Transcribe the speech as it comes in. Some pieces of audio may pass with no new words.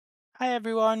Hi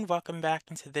everyone, welcome back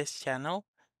into this channel.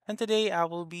 And today I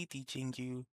will be teaching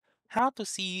you how to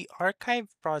see archive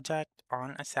project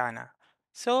on Asana.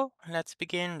 So let's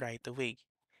begin right away.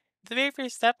 The very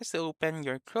first step is to open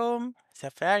your Chrome,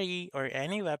 Safari, or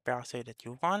any web browser that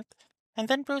you want, and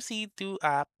then proceed to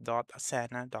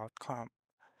app.asana.com.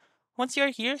 Once you're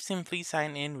here, simply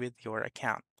sign in with your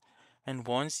account. And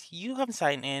once you have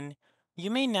signed in, you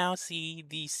may now see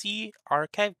the See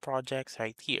Archive Projects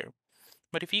right here.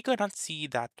 But if you cannot see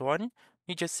that one,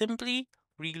 you just simply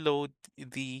reload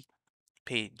the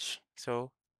page.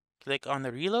 So click on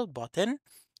the reload button,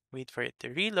 wait for it to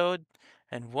reload,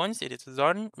 and once it is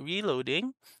done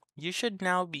reloading, you should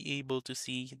now be able to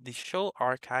see the Show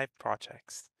Archive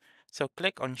Projects. So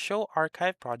click on Show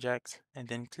Archive Projects and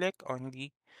then click on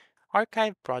the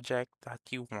archive project that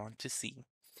you want to see.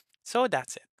 So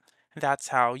that's it. That's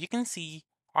how you can see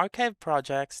archive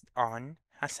projects on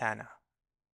Asana.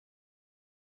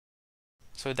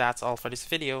 So that's all for this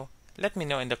video. Let me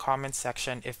know in the comments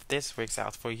section if this works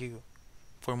out for you.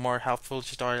 For more helpful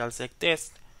tutorials like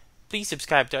this, please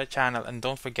subscribe to our channel and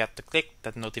don't forget to click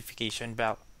that notification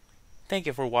bell. Thank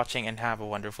you for watching and have a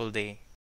wonderful day.